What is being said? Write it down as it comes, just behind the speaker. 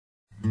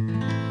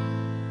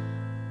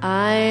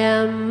I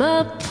am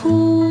a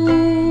poor,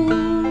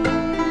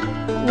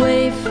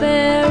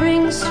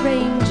 wayfaring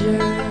stranger,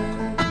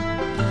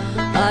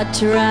 a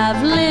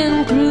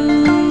traveling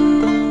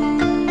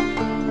through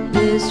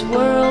this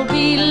world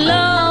below.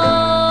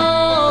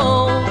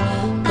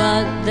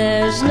 But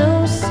there's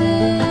no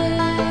sickness,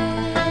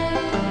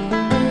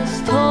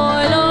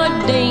 toil or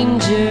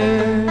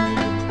danger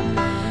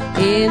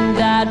in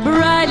that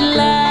bright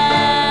land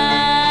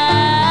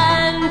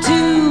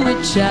to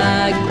which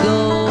I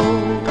go.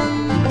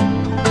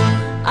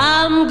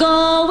 I'm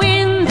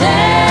going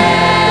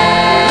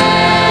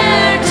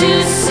there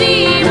to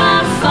see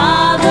my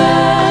father.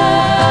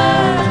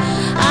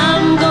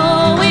 I'm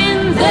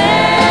going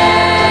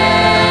there,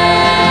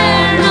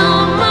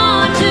 no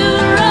more to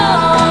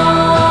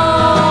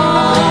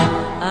roam.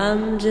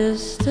 I'm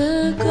just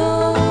a going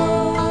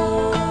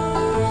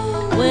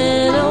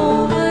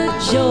over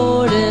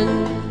Jordan.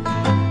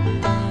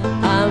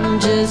 I'm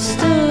just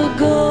a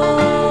going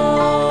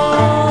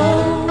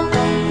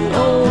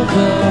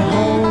over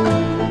home.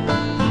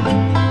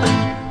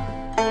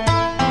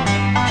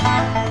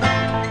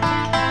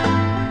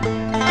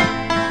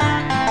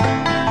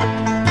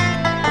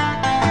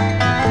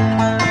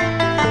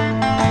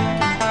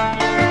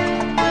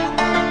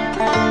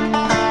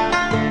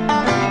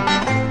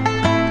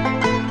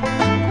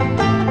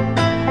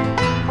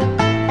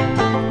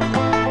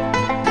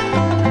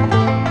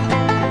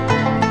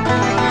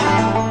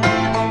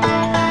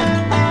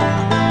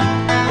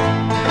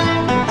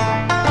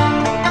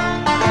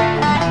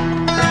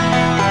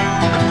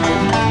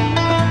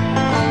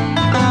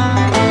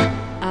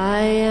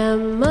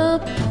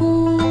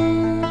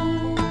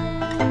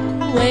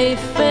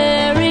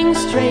 Wayfaring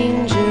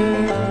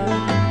stranger,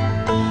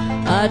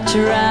 a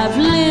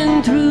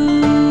traveling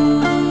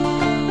through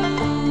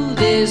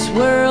this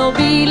world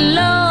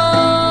below.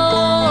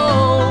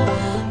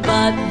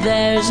 But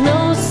there's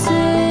no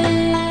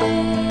sickness,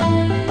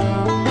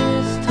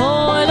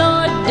 toil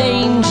or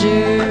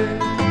danger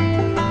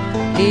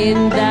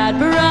in that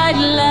bright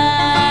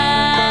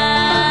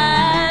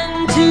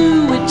land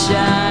to which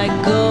I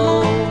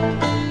go.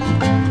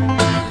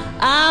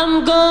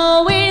 I'm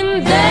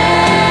going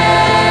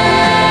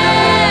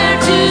there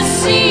to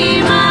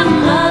see my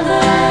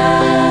mother.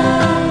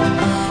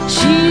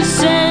 She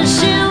says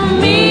she'll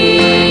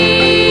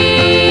meet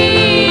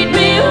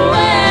me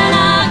when I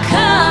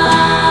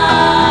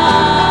come.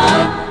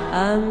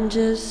 I'm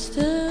just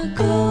a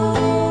going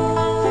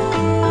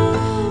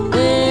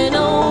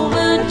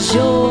over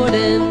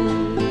Jordan.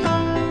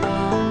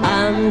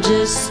 I'm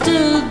just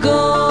a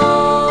going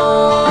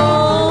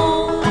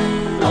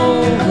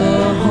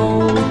over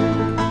home.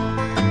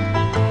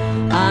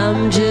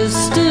 I'm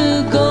just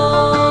a going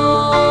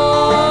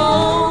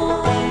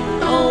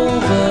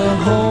over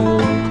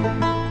home.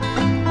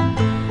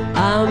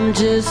 I'm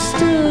just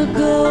a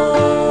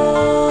going